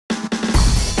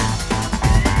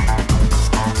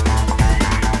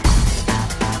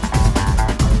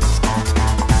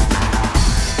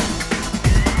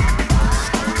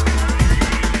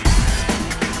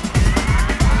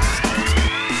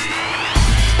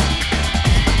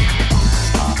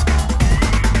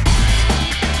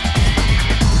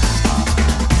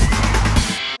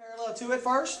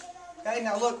Okay,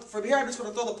 now look, from here I'm just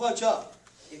going to throw the punch up.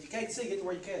 If you can't see, get to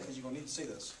where you can, because you're going to need to see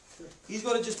this. He's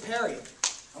going to just parry it.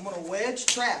 I'm going to wedge,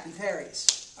 trap, he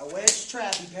parries. I wedge,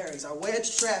 trap, he parries. I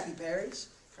wedge, trap, he parries.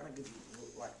 Kind of give you,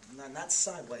 like, not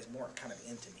sideways, more kind of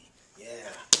into me. Yeah.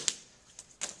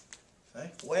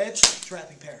 Okay, wedge, trap,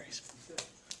 he parries.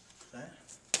 Okay.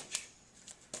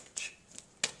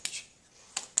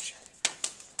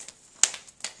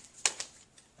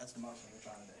 That's the motion we're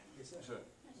trying to do. Yes, sir.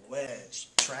 Wedge,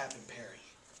 trap, and parry.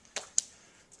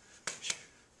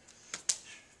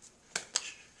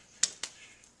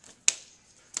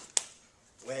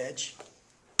 Wedge,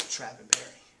 trap, and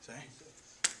parry. See?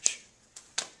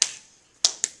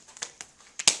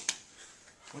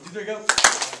 1, 2, 3, go.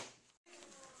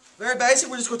 Very basic.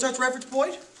 We're just going to touch reference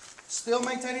point. Still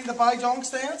maintaining the Bai Zhong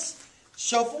stance.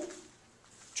 Shuffle,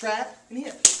 trap, and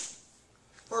hit.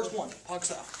 First one, Pak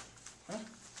style. Huh?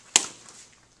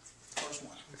 First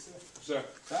one. Sir.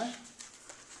 Okay?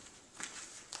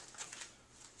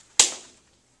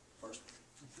 First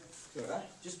one. Okay?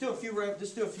 Just do a few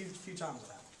times of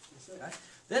that one. Okay?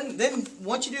 Then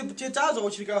once you do 2 times, I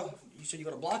want you to go. You said you're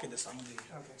going to block it this time. Okay.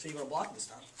 So you're going to block it this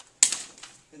time.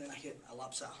 And then I hit a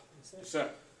lop sao. Sir.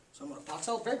 So I'm going to Pak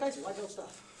sao. Very basic, like those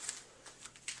stuff.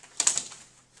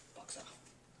 Pak sao.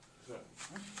 Sir.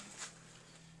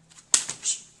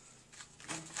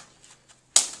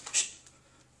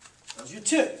 Those are your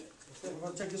 2. We're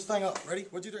going to take this thing up. Ready?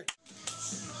 1, 2, 3.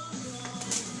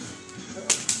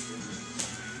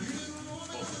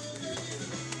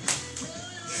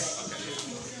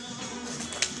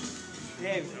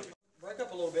 Back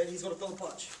up a little bit. He's going to throw the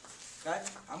punch. Okay?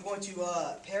 I'm going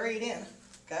to parry it in.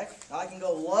 Okay? Now I can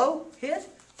go low, hit,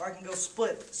 or I can go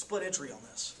split entry on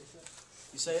this.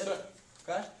 You say it? Sir.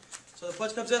 Okay? So the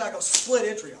punch comes in, I go split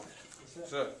entry on it.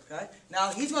 Sir. Okay?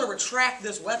 Now he's going to retract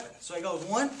this weapon. So he goes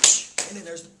 1, and then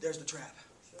there's the trap.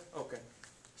 Okay.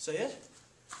 Say it?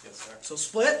 Yes, sir. So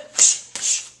split,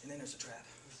 and then there's the trap.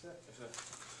 Yes, sir.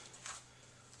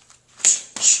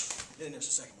 And then there's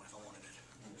the second one if I wanted it.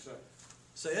 Yes, sir.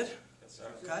 Say it? Yes,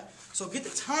 sir. Okay? So get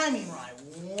the timing right.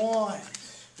 1.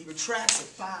 He retracts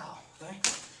it. Bow. Okay?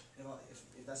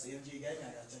 If that's the energy you gave me,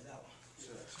 I got to take that one.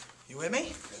 Sir. You with me?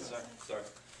 Yes, sir. Sir.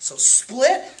 So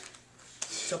split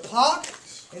to pop,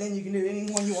 and then you can do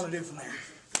any one you want to do from there.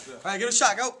 Sir. All right, give it a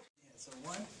shot. Go. Yeah, so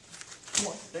 1.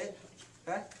 Say it.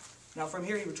 Okay? Now from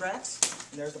here he retracts,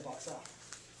 and there's the box out.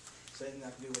 So then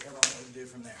I can do whatever I want to do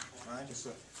from there. All right? Yes,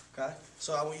 sir. Okay?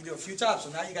 So I want you to do a few times. So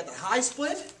now you got the high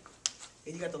split,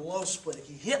 and you got the low split. If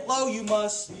you hit low, you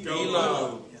must go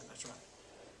low. Yeah, that's right.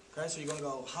 Okay, so you're going to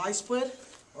go high split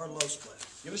or low split.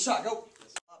 Give it a shot. Go.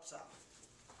 Up, south.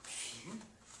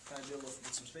 Kind of do a little,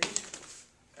 get some speed.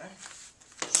 Okay?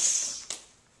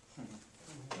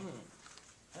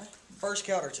 Okay? First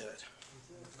counter to it.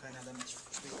 Okay, now that much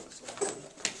speed.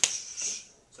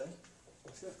 See?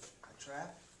 I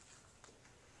trap.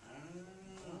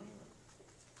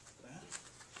 Okay.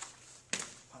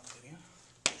 Pop it in.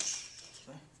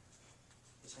 Okay.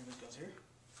 The same as goes here.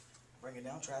 Bring it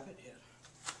down, trap it, hit.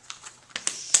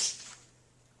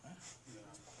 Okay.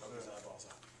 Poke his eyeballs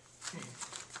out.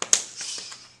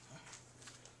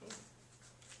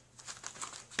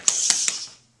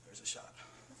 There's a shot.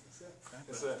 Okay.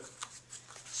 Yes, sir.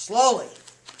 Slowly.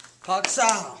 Pak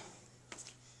sao.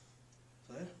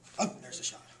 Oh, there's a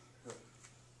shot.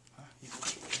 You can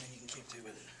keep, and then you can keep 2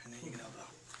 with it. And then you can elbow.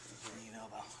 And then you can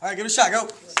elbow. All right, give it a shot. Go.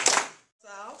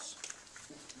 Sows.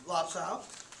 Lop sao.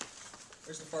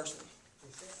 There's the first one.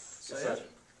 Say Yes, sir.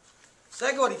 it.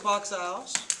 Second one, he Pak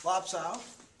sows. Lop sao.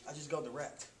 I just go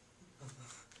direct.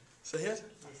 See it?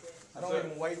 I don't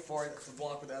even wait for it to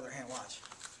block with the other hand. Watch.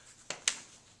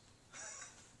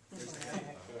 There's the hand.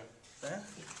 See it?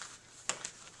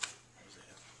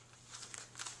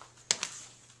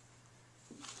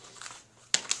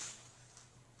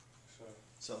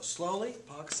 So slowly,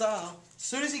 Pak sao. As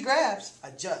soon as he grabs, I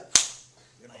jut.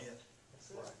 You're gonna hit.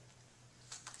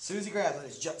 As soon as he grabs, I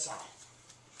just jut sao.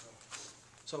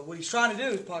 So what he's trying to do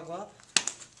is Pak lop.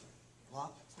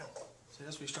 Lop. See,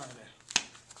 that's what he's trying to do.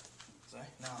 See?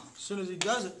 Now, as soon as he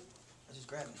does it, I just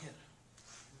grab and hit.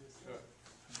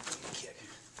 Kick.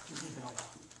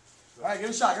 All right, give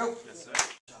it a shot. Go. Yes, sir.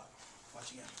 Shot.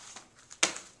 Watch again.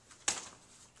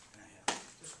 And I hit.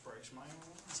 Just brace my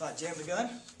arm. So I jam the gun.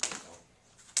 And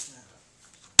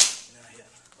then I hit.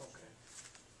 Okay.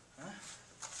 Huh?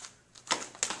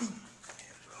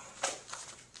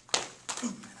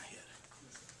 And I hit.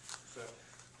 Sir.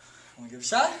 Want to give it a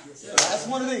shot? Yes, sir. That's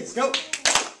one of these. Go.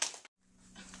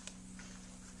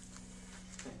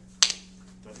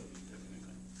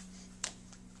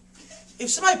 If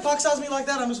somebody puck me like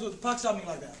that, I'm just going to puck me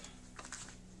like that.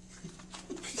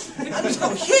 I'm just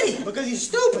going to hit him because he's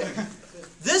stupid.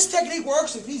 This technique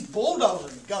works if he's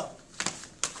bulldozing the gun.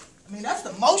 I mean, that's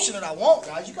the motion that I want,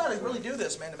 guys. You got to really do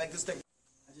this, man, to make this thing.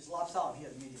 I just lob saw him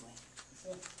hit immediately.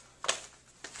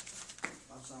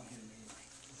 Lob saw him hit immediately.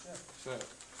 Set.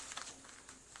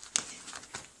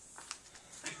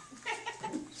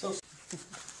 So,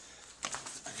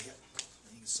 I hit.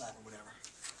 You can side or whatever.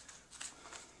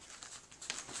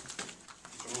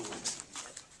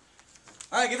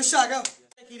 All right, give it a shot. Go.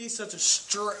 It is such a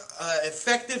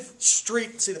effective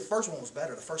street. See, the first one was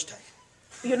better. The first take.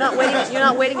 You're not waiting. You're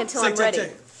not waiting until I'm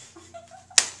ready.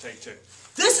 Take two.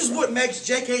 This is what makes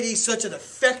JKD such an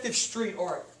effective street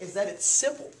art. Is that it's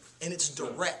simple and it's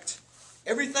direct.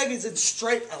 Everything is in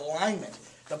straight alignment.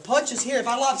 The punch is here. If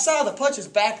I lob side, the punch is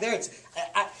back there.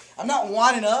 I'm not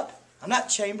winding up. I'm not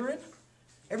chambering.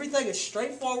 Everything is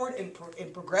straightforward and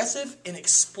progressive and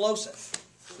explosive.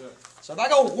 So if I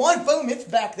go one, boom, it's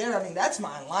back there. I mean, that's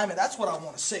my alignment. That's what I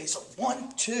want to see. So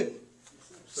 1, 2.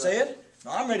 See it?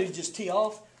 Now I'm ready to just tee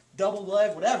off, double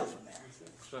leg, whatever from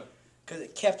there. Because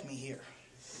it kept me here.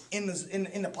 In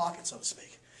the pocket, so to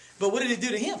speak. But what did it do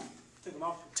to him? Took him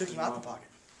off. Took him out the pocket.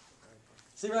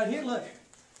 See right here, look.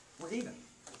 We're even.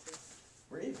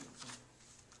 We're even.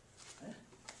 Yeah.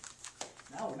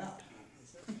 Now we're not.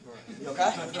 You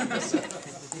okay?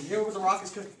 You hear what the rock is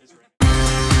cooking?